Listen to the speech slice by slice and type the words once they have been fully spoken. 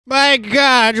My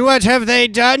God, what have they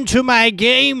done to my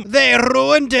game? They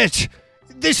ruined it.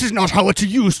 This is not how it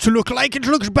used to look like. It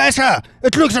looks better.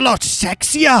 It looks a lot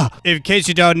sexier. In case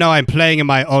you don't know, I'm playing in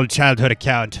my old childhood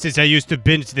account, since I used to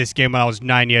binge this game when I was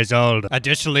 9 years old.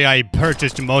 Additionally, I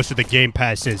purchased most of the game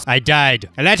passes. I died.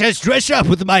 And let us dress up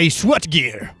with my SWAT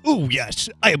gear. Oh yes,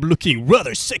 I am looking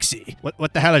rather sexy.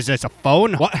 What the hell is this, a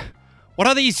phone? What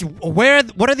are these,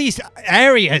 what are these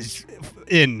areas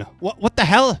in? What the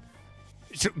hell?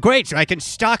 Great, so I can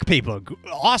stalk people.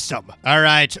 Awesome. All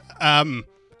right, I'm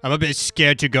a bit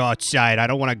scared to go outside. I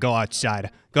don't want to go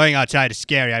outside. Going outside is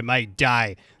scary. I might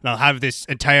die. And I'll have this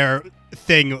entire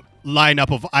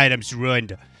lineup of items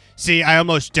ruined. See, I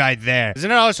almost died there.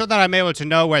 Isn't it also that I'm able to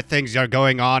know where things are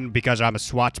going on because I'm a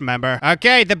SWAT member?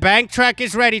 Okay, the bank truck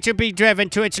is ready to be driven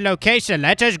to its location.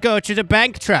 Let us go to the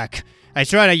bank truck. I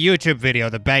saw in a YouTube video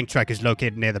the bank truck is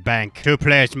located near the bank. 2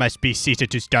 players must be seated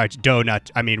to start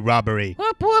robbery.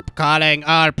 Whoop whoop. Calling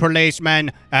all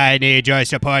policemen. I need your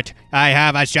support. I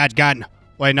have a shotgun.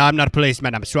 Wait, no, I'm not a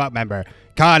policeman. I'm a SWAT member.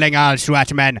 Calling all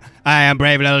SWAT men. I am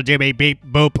brave little Jimmy Beep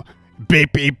Boop.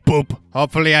 Beep Beep Boop.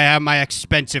 Hopefully I have my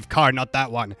expensive car, not that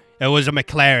one. It was a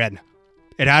McLaren.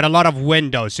 It had a lot of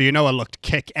windows, so you know it looked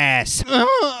kick-ass.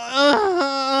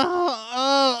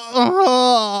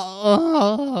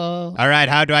 Alright,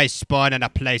 how do I spawn in a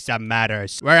place that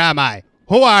matters? Where am I?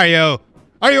 Who are you?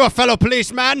 Are you a fellow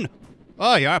policeman?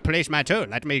 Oh, you're a policeman too.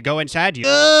 Let me go inside you.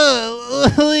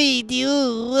 Whoa,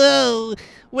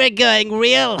 we're going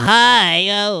real high.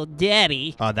 Oh,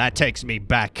 daddy. Oh, that takes me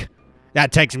back.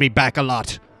 That takes me back a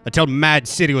lot. Until Mad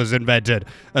City was invented.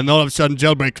 And all of a sudden,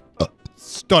 Jailbreak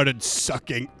started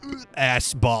sucking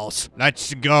ass balls.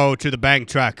 Let's go to the bank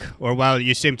truck. Or, well,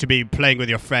 you seem to be playing with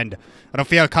your friend. I don't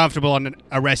feel comfortable on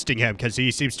arresting him because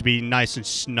he seems to be nice and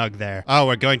snug there. Oh,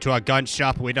 we're going to a gun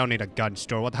shop? We don't need a gun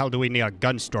store. What the hell do we need a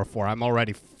gun store for? I'm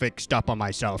already fixed up on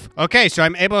myself. Okay, so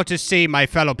I'm able to see my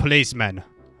fellow policemen.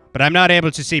 But I'm not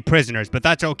able to see prisoners, but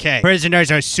that's okay.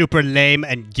 Prisoners are super lame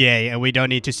and gay, and we don't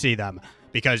need to see them.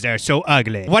 Because they're so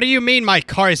ugly. What do you mean my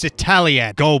car is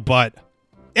Italian? Go butt.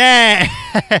 Yeah.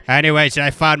 Anyways,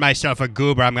 I found myself a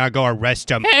goober. I'm gonna go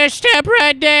arrest him. Hey, stop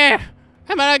right there.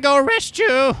 I'm gonna go arrest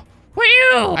you. Whee!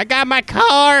 I got my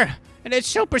car, and it's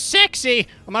super sexy.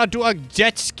 I'm gonna do a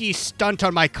jet ski stunt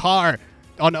on my car,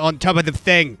 on top of the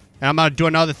thing. And I'm gonna do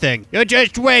another thing. You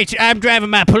just wait. I'm driving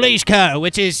my police car,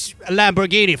 which is a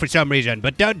Lamborghini for some reason.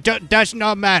 But does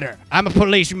not matter. I'm a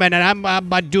policeman, and I'm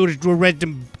my duty to arrest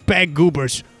them bad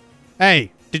goobers.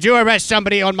 Hey, did you arrest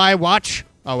somebody on my watch?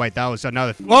 Oh, wait, that was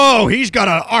another... Whoa, he's got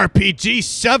an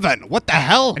RPG-7. What the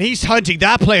hell? And he's hunting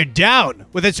that player down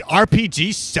with his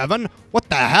RPG-7? What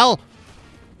the hell?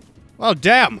 Well,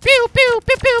 damn. Pew, pew,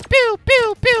 pew, pew, pew,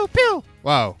 pew, pew, pew.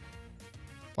 Whoa.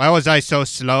 Why was I so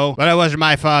slow? Well, it wasn't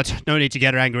my fault. No need to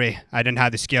get angry. I didn't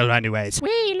have the skill anyways.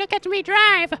 Wee, look at me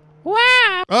drive.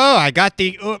 Wow. Oh, I got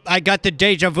the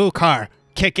deja vu car.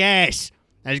 Kick ass.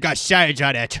 And it's got sirens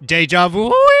on it. Deja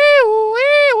vu.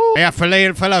 Yeah,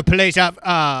 fellow police up.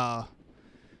 Oh.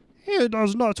 He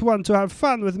does not want to have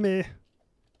fun with me.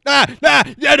 Yeah,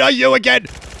 no, you again.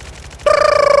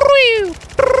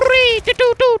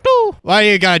 What are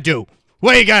you gonna do?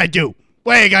 What are you gonna do?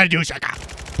 What are you gonna do, sucker?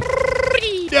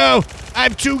 No,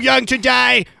 I'm too young to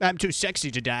die. I'm too sexy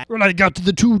to die. Well, I got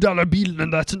the $2 bill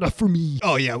and that's enough for me.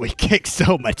 Oh yeah, we kick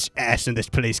so much ass in this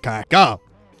police car. Go.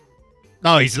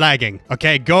 Oh, he's lagging.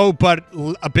 Okay, go, but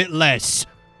a bit less.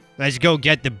 Let's go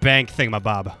get the bank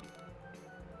thingamabob.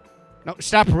 No,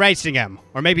 stop racing him.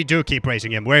 Or maybe do keep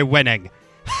racing him. We're winning.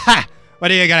 Ha!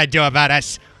 What are you gonna do about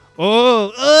us?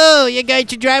 Oh, you're going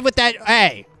to drive with that...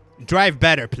 Hey, drive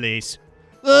better, please.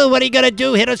 Oh, what are you gonna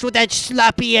do? Hit us with that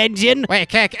sloppy engine? Wait,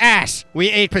 kick ass.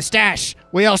 We eat pistache.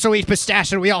 We also eat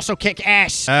pistache and we also kick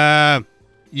ass.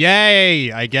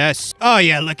 Yay, I guess. Oh,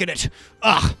 yeah, look at it.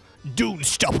 Ah, Dune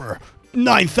Stopper.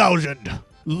 9,000.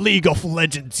 League of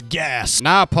Legends gas.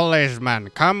 Now, policeman,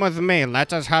 come with me.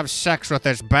 Let us have sex with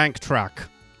this bank truck.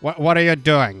 What are you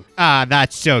doing? Ah,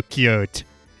 that's so cute.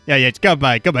 Yeah, come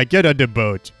on, get on the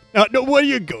boat. No, where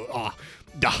you go?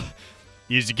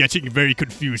 He's getting very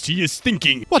confused. He is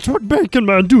thinking, what would Bacon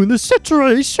Man do in this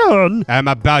situation? I'm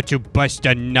about to bust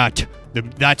a nut.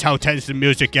 That's how tense the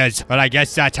music is. But I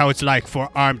guess that's how it's like for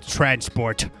armed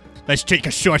transport. Let's take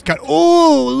a shortcut.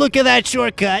 Oh, look at that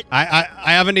shortcut. I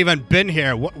haven't even been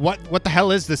here. What the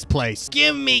hell is this place?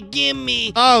 Give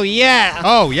me. Oh,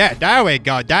 yeah, there we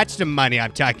go. That's the money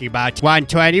I'm talking about.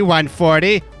 120,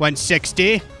 140,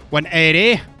 160,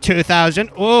 180,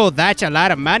 2,000. Oh, that's a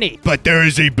lot of money. But there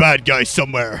is a bad guy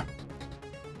somewhere.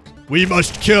 We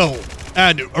must kill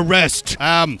and arrest.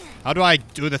 How do I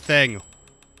do the thing?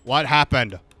 What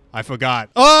happened? I forgot.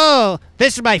 Oh,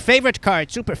 this is my favorite car.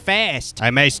 It's super fast.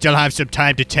 I may still have some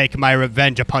time to take my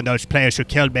revenge upon those players who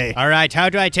killed me. Alright, how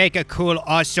do I take a cool,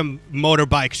 awesome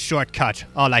motorbike shortcut?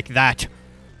 Oh, like that.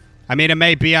 I mean, it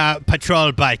may be a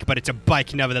patrol bike, but it's a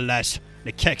bike nevertheless.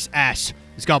 It kicks ass.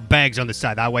 It's got bags on the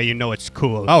side. That way you know it's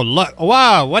cool. Oh, look.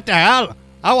 Wow, what the hell?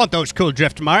 I want those cool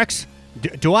drift marks.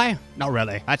 Do I? Not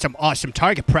really. That's some awesome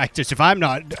target practice. If I'm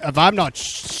not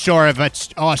sure if it's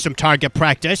awesome target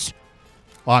practice.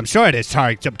 Oh, I'm sure it is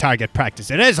some target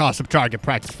practice. It is awesome target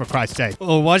practice, for Christ's sake.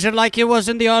 Oh, was it like it was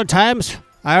in the old times?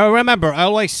 I remember, I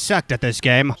always sucked at this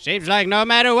game. Seems like no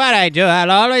matter what I do,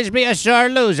 I'll always be a sore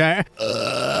loser.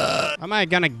 How am I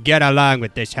gonna get along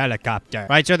with this helicopter?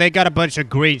 Right, so they got a bunch of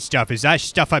green stuff. Is that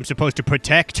stuff I'm supposed to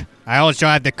protect? I also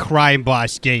have the Crime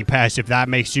Boss game pass, if that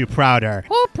makes you prouder.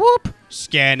 Whoop, whoop.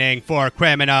 Scanning for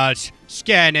criminals.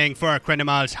 Scanning for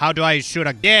criminals. How do I shoot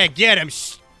a... Yeah, get him,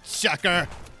 sucker.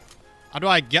 How do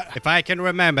I get... If I can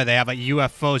remember, they have a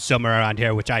UFO somewhere around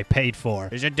here, which I paid for.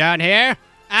 Is it down here?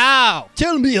 Ow!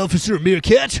 Tell me, Officer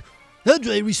Meerkat, how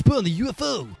do I respond to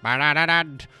UFO?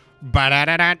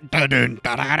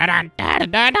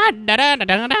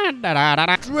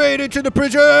 Straight into the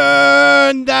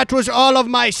prison! That was all of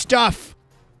my stuff.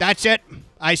 That's it.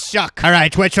 I suck.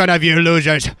 Alright, which one of you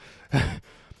losers?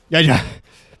 Any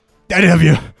of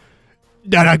you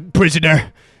not a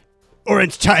prisoner?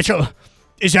 Orange title.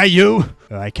 Is that you?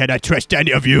 I cannot trust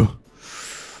any of you.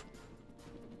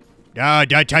 No,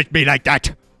 don't touch me like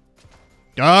that.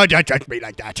 No, don't touch me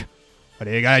like that. What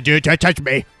are you gonna do to touch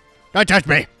me? Don't touch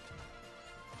me.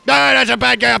 No, there's a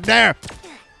bad guy up there.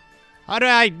 How did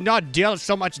I not deal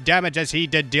so much damage as he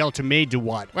did deal to me? Do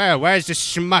what? Where's the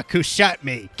schmuck who shot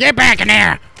me? Get back in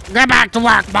here. Get back to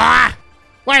work, boy.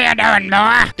 What are you doing,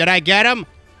 boy? Did I get him?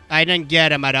 I didn't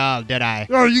get him at all, did I?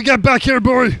 Oh, you get back here,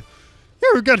 boy.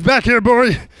 You get back here,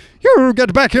 boy. You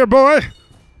get back here, boy.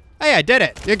 Hey, I did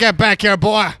it. You get back here,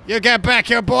 boy. You get back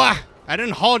here, boy. I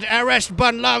didn't hold the arrest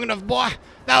button long enough, boy.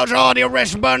 That was all the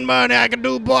arrest button money I could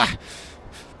do, boy.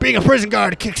 Being a prison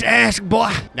guard kicks ass,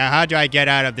 boy. Now, how do I get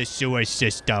out of the sewer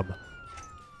system?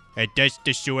 Is this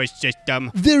the sewer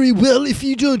system? Very well, if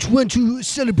you don't want to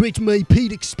celebrate my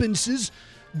paid expenses,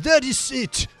 that is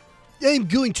it. I'm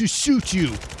going to shoot you.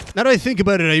 Now that I think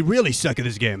about it, I really suck at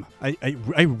this game. I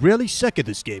really suck at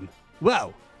this game.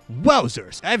 Wow.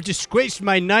 Wowzers. I've disgraced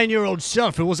my 9-year-old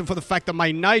self. It wasn't for the fact that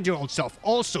my 9-year-old self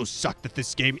also sucked at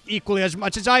this game equally as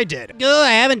much as I did. Oh,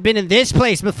 I haven't been in this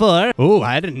place before. Oh,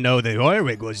 I didn't know the oil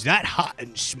rig was that hot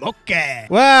and smoky.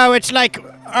 Wow, it's like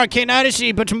Arcane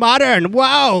Odyssey, but modern.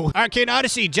 Wow. Arcane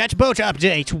Odyssey jet boat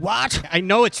update. What? I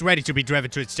know it's ready to be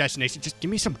driven to its destination. Just give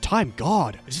me some time.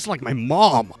 God, it's just like my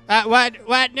mom. What?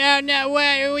 No, what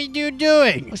are you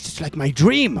doing? It's just like my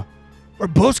dream. Where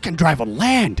boats can drive on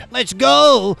land. Let's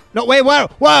go. No, wait,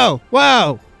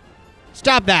 whoa.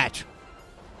 Stop that.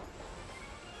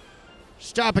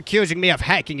 Stop accusing me of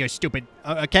hacking, you stupid...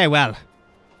 okay, well.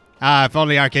 If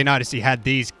only Arcane Odyssey had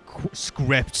these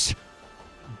scripts.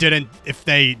 If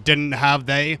they didn't have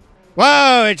they...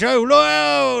 Whoa,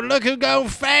 whoa, look who's going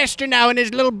faster now in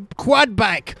his little quad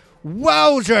bike.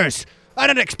 Wowzers. I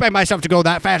didn't expect myself to go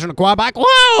that fast on a quad bike.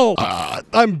 Whoa.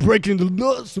 I'm breaking the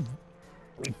laws of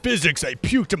physics. I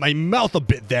puked in my mouth a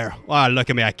bit there. Wow, look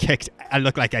at me. I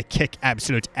look like I kick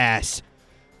absolute ass.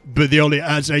 But the only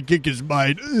ass I kick is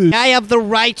mine. I have the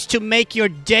right to make your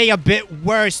day a bit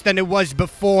worse than it was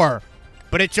before.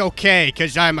 But it's okay,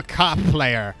 because I'm a cop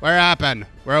player. Where happened?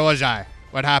 Where was I?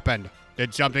 What happened?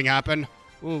 Did something happen?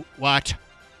 Ooh, what?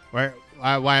 Why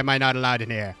am I not allowed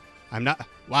in here? I'm not...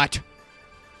 What?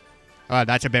 Oh,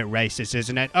 that's a bit racist,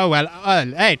 isn't it? Oh, well,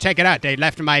 hey, check it out. They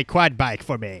left my quad bike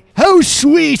for me. How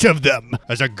sweet of them.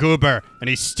 There's a goober, and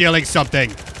he's stealing something.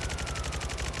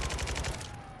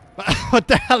 What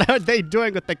the hell are they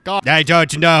doing with the car? I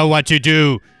don't know what to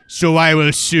do, so I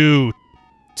will shoot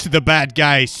the bad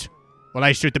guys. Will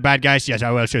I shoot the bad guys? Yes,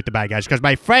 I will shoot the bad guys, because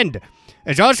my friend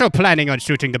is also planning on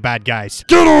shooting the bad guys.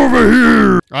 Get over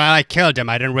here! Well, I killed him.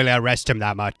 I didn't really arrest him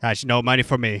that much. That's no money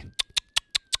for me.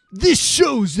 This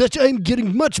shows that I'm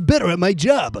getting much better at my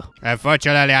job.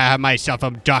 Unfortunately, I have myself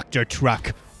a doctor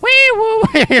truck. Wee-woo.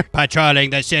 Patrolling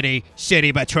the city.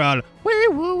 City patrol.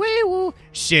 Wee-woo, wee-woo.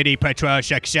 City patrol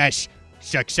success.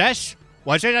 Success?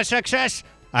 Was it a success?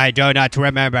 I do not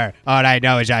remember. All I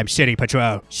know is I'm city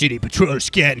patrol. City patrol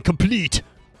scan complete.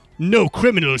 No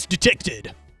criminals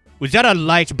detected. Was that a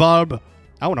light bulb?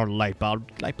 I want a light bulb.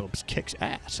 Light bulbs kicks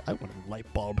ass. I want a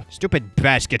light bulb. Stupid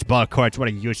basketball courts. What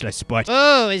a useless sport.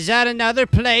 Oh, is that another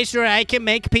place where I can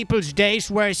make people's days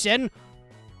worsen?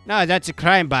 No, that's a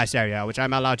crime boss area, which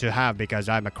I'm allowed to have because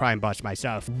I'm a crime boss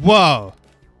myself. Whoa.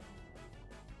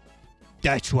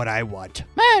 That's what I want.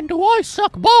 Man, do I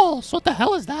suck balls. What the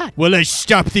hell is that? Will I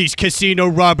stop these casino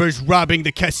robbers robbing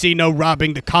the casino,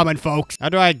 robbing the common folks? How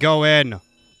do I go in?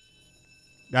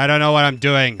 I don't know what I'm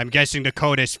doing. I'm guessing the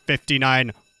code is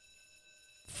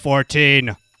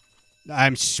 5914.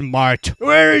 I'm smart.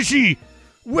 Where is he?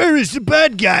 Where is the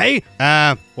bad guy?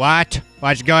 What?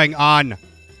 What's going on?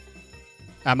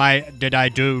 Did I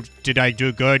do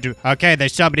good? Okay,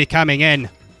 there's somebody coming in.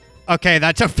 Okay,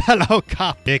 that's a fellow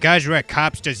cop. Because we're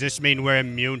cops, does this mean we're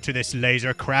immune to this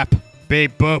laser crap?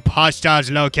 Beep boop,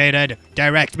 hostiles located.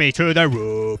 Direct me to the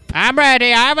roof. I'm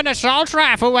ready. I have an assault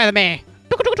rifle with me.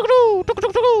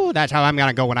 That's how I'm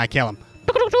gonna go when I kill him.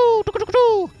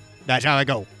 That's how I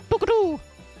go.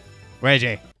 Where is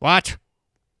he? What?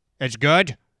 It's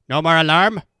good? No more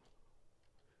alarm?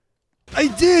 I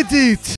did it!